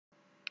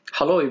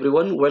Hello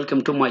everyone,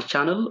 welcome to my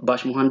channel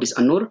Bash Muhandis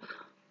Anur.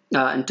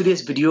 In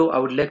today's video I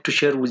would like to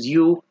share with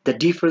you the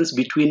difference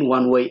between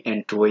one-way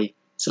and two-way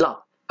slab.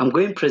 I'm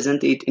going to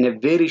present it in a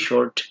very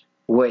short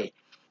way.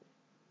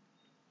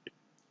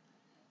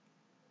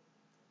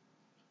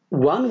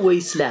 One-way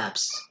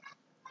slabs.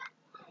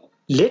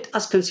 Let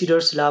us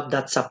consider slab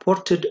that's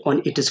supported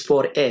on its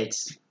four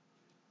edges.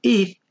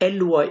 If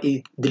Ly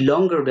is the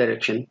longer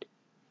direction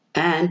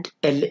and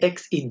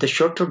Lx is the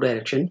shorter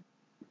direction,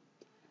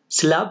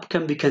 slab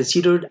can be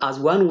considered as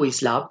one-way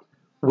slab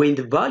when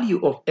the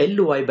value of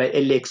Ly by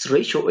Lx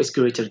ratio is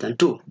greater than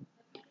 2.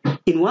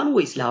 In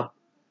one-way slab,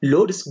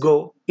 loads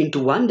go into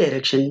one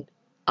direction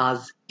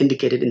as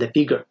indicated in the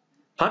figure.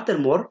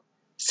 Furthermore,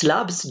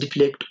 slabs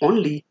deflect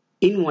only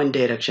in one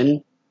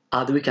direction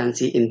as we can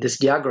see in this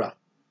diagram.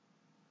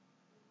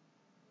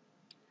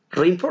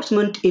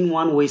 Reinforcement in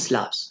one-way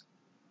slabs.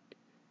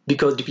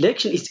 Because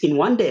deflection is in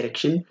one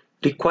direction,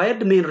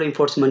 required main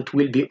reinforcement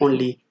will be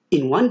only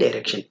in one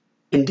direction.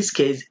 In this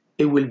case,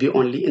 it will be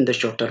only in the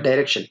shorter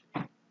direction.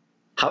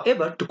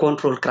 However, to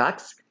control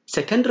cracks,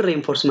 secondary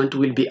reinforcement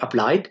will be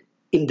applied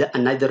in the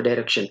another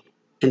direction.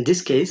 In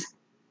this case,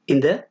 in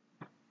the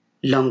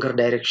longer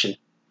direction.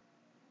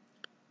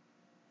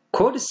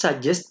 Code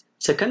suggests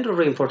secondary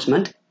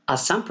reinforcement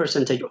as some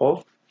percentage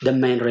of the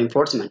main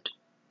reinforcement.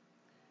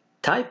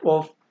 Type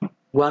of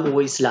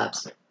one-way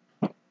slabs.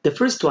 The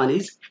first one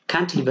is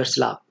cantilever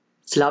slab.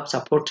 Slab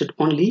supported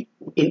only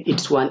in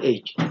its one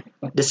edge.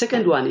 The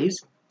second one is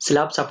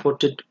slab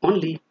supported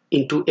only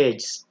in two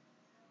edges.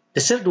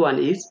 The third one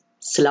is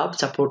slab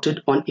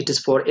supported on its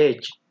four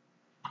edges.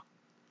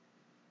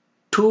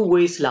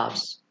 Two-way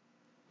slabs.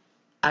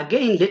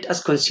 Again, let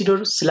us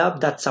consider slab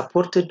that's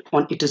supported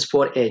on its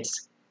four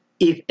edges.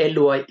 If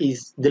Ly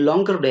is the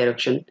longer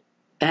direction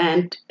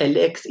and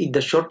Lx is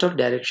the shorter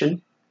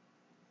direction,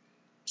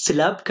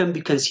 slab can be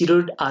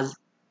considered as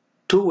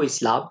two-way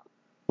slab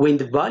when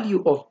the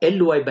value of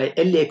Ly by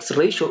Lx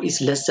ratio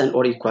is less than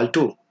or equal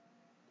to.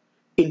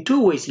 In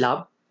two-way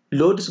slab,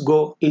 loads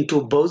go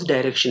into both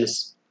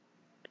directions,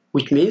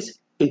 which means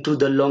into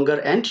the longer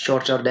and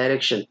shorter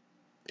direction.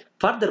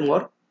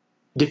 Furthermore,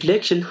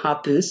 deflection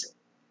happens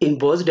in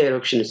both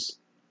directions,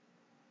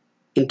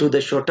 into the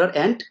shorter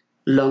and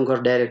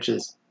longer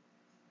directions.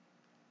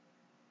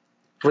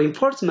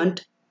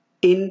 Reinforcement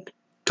in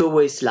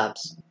two-way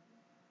slabs.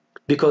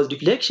 Because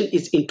deflection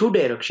is in two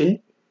directions,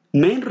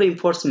 main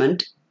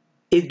reinforcement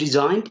is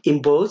designed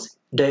in both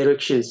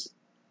directions,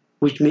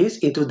 which means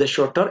into the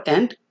shorter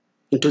and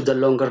into the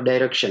longer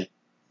direction.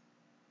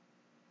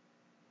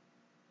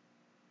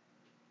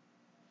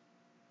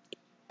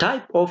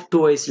 Type of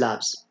two-way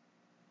slabs.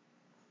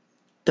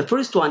 The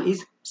first one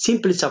is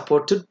simply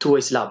supported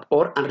two-way slab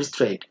or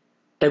unrestrained.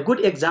 A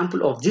good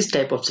example of this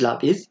type of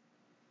slab is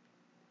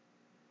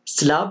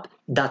slab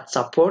that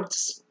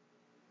supports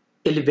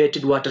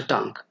elevated water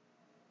tank.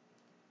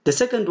 The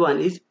second one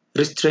is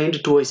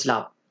restrained two-way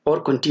slab or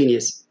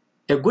continuous.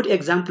 A good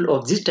example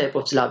of this type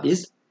of slab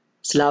is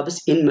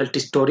slabs in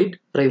multi-storied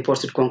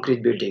reinforced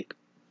concrete building.